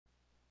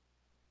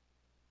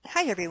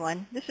Hi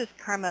everyone, this is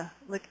Karma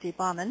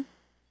Lickety-Bauman.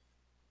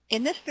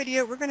 In this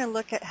video we're going to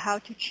look at how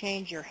to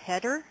change your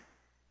header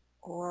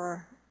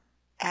or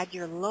add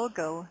your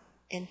logo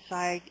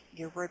inside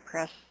your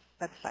WordPress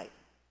website.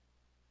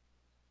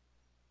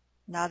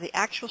 Now the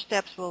actual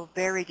steps will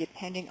vary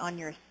depending on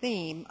your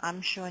theme.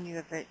 I'm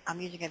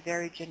using a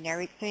very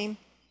generic theme,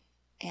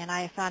 and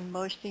I found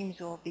most themes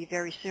will be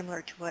very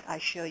similar to what I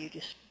show you,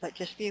 but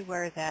just be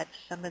aware that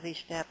some of these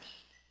steps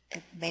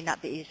may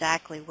not be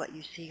exactly what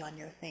you see on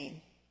your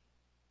theme.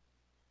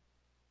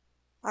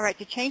 All right,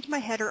 to change my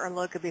header or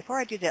logo, before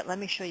I do that, let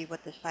me show you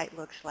what the site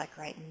looks like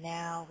right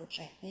now, which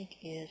I think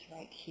is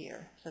right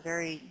here. So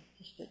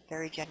just a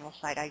very general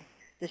site.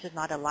 This is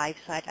not a live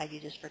site. I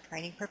use this for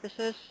training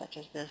purposes, such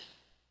as this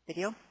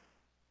video.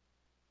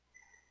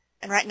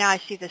 And right now I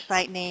see the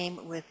site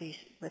name with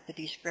the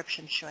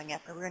description showing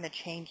up, but we're going to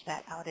change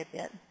that out a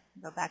bit.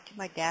 Go back to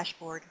my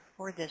dashboard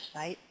for this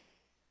site.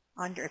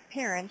 Under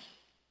Appearance,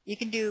 you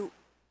can do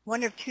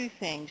one of two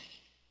things.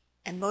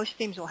 And most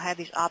themes will have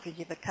these options.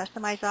 You have a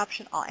customize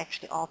option.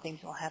 Actually, all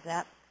themes will have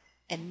that.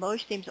 And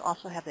most themes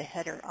also have the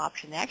header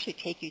option. They actually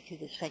take you to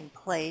the same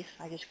place.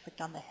 I just clicked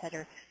on the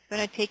header. It's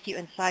going to take you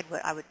inside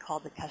what I would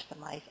call the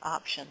customize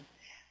option.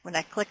 When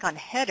I click on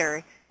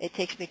header, it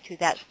takes me to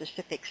that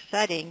specific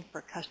setting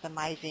for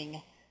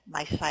customizing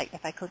my site.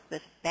 If I click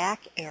this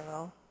back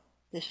arrow,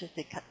 this is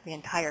the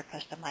entire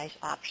customize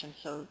option.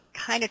 So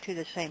kind of to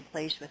the same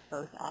place with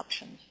both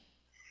options.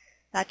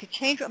 Now to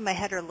change what my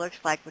header looks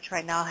like, which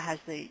right now has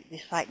the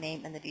site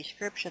name and the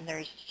description,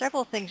 there's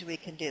several things we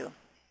can do.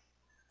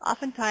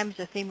 Oftentimes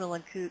the theme will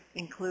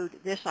include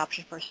this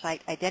option for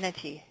site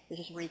identity. This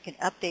is where you can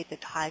update the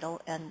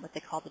title and what they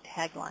call the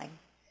tagline.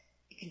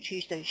 You can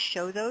choose to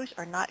show those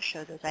or not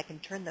show those. I can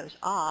turn those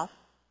off.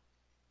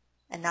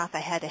 And now if I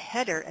had a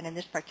header, and in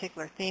this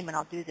particular theme, and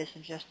I'll do this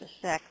in just a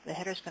sec, the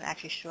header is going to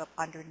actually show up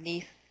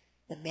underneath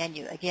the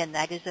menu. Again,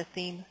 that is a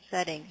theme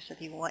setting, so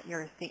if you want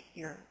your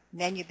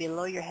menu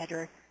below your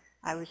header,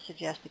 I would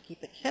suggest to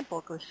keep it simple.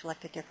 Go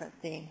select a different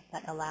theme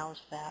that allows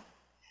that.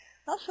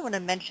 I also want to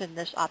mention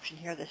this option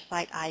here, the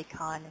site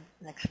icon,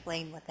 and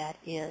explain what that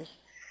is.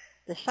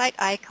 The site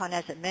icon,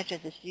 as it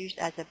mentions, is used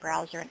as a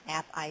browser and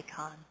app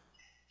icon.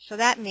 So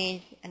that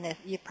means, and if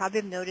you probably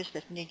have noticed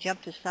this, when you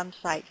jump to some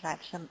sites, I have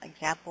some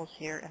examples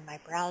here in my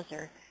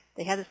browser,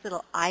 they have this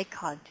little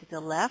icon to the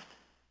left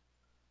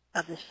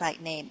of the site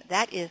name.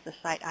 That is the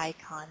site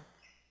icon.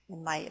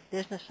 In my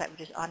business site, which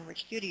is Onward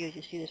Studios,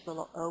 you see this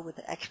little O with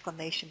the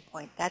exclamation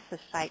point. That's the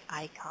site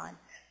icon.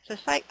 So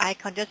site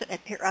icon doesn't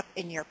appear up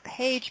in your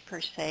page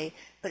per se,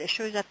 but it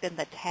shows up in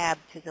the tab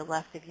to the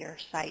left of your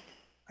site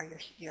or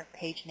your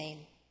page name.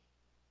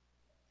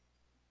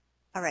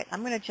 All right,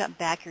 I'm going to jump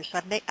back here. So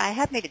I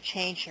have made a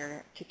change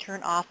here to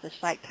turn off the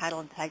site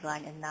title and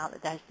tagline, and now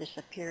that has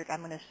disappeared, I'm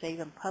going to save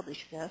and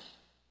publish this.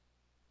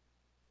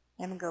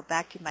 I'm going to go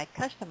back to my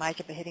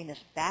Customizer by hitting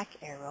this back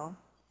arrow.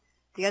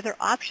 The other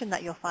option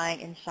that you'll find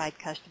inside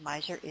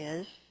Customizer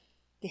is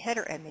the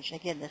header image.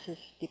 Again, this is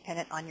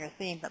dependent on your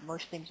theme, but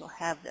most themes will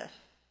have this.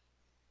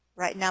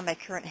 Right now, my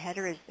current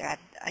header is there.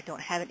 I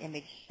don't have an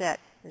image set.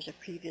 There's a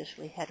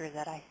previously header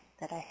that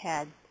I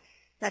had.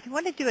 Now, if you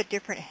want to do a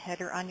different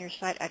header on your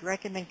site, I'd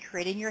recommend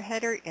creating your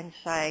header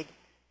inside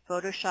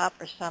Photoshop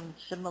or some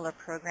similar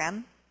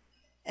program.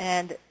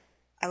 And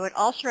I would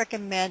also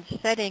recommend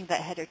setting that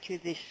header to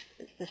the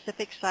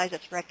specific size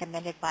that's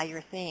recommended by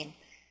your theme.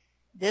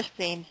 This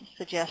theme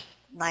suggests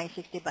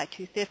 960 by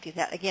 250.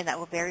 That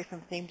will vary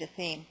from theme to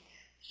theme.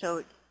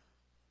 So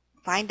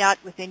find out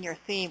within your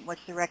theme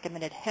what's the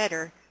recommended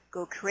header.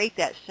 Go create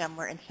that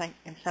somewhere in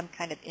some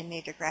kind of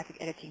image or graphic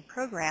editing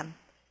program,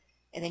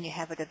 and then you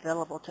have it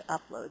available to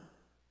upload.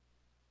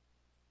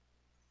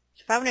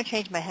 So if I want to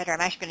change my header,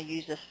 I'm actually going to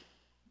use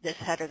this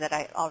header that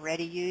I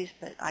already used,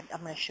 but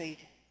I'm going to show you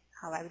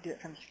how I would do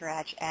it from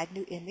scratch. Add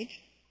new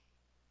image.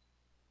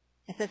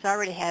 And since I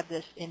already have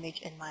this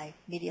image in my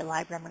media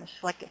library, I'm going to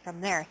select it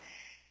from there.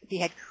 If you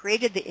had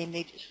created the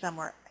image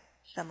somewhere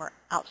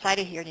outside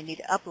of here and you need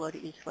to upload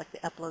it, you select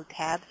the Upload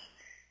tabs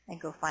and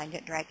go find it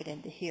and drag it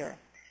into here.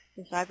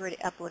 Since I've already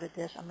uploaded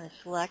this, I'm going to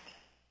select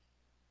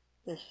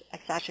this.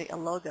 It's actually a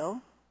logo.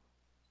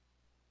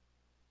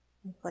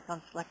 And click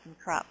on Select and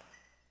Crop.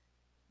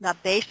 Now,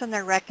 based on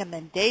their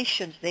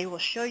recommendations, they will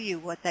show you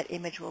what that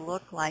image will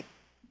look like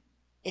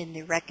in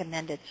the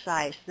recommended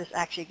size. This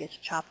actually gets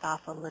chopped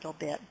off a little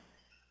bit.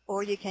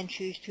 Or you can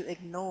choose to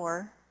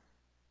ignore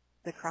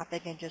the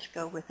cropping and just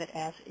go with it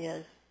as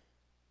is.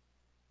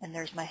 And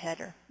there's my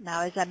header.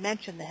 Now, as I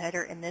mentioned, the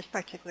header in this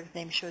particular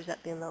theme shows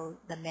up below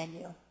the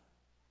menu.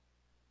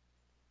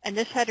 And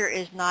this header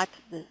is not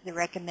the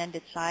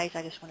recommended size.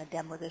 I just want to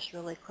demo this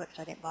really quick,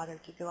 so I didn't bother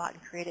to go out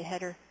and create a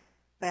header.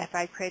 But if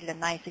I created a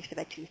 960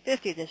 by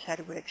 250, this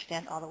header would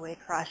extend all the way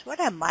across. What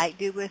I might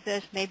do with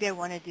this, maybe I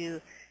want to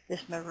do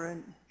this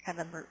maroon, kind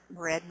of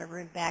red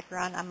maroon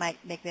background. I might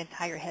make the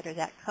entire header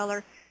that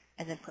color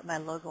and then put my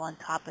logo on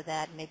top of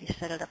that and maybe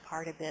set it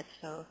apart a bit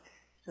so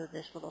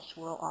this little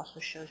swirl also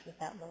shows with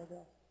that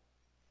logo.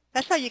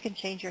 That's how you can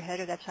change your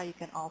header. That's how you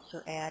can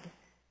also add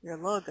your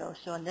logo.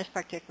 So in this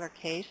particular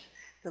case,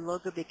 the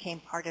logo became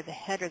part of the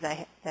header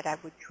that I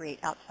would create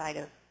outside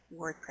of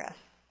WordPress.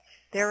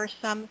 There are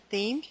some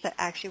themes that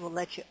actually will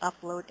let you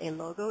upload a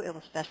logo. It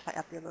will specify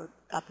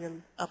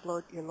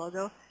upload your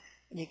logo,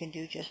 and you can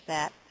do just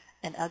that.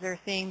 And other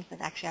themes that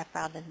actually I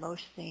found in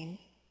most themes,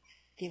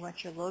 if you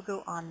want your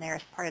logo on there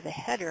as part of the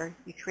header,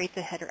 you create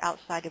the header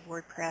outside of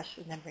WordPress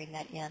and then bring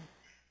that in. I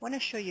want to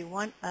show you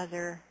one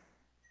other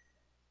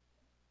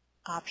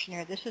option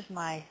here. This is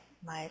my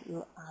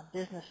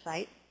business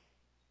site.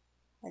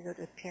 I go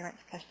to Appearance,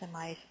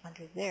 Customize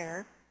under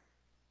there.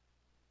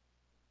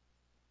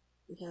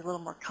 This is a little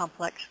more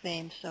complex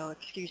theme, so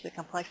excuse the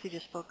complexity.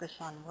 Just focus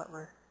on what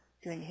we're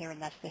doing here,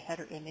 and that's the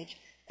header image.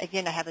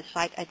 Again, I have a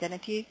site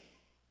identity,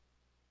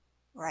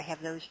 where I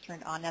have those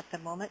turned on at the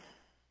moment.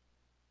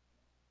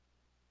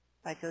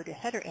 If I go to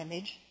header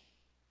image,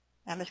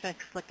 I'm just going to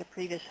select the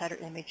previous header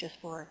image just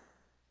for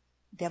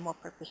demo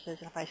purposes.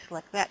 And if I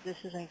select that, this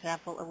is an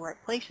example of where it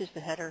places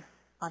the header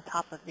on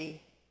top of the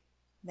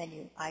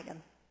menu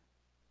item.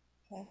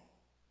 Okay.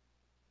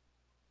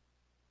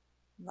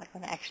 I'm not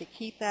going to actually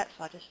keep that,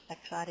 so I'll just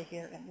X out of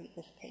here and leave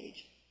this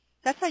page.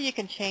 That's how you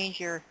can change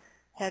your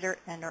header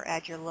and or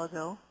add your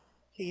logo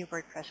to your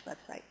WordPress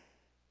website.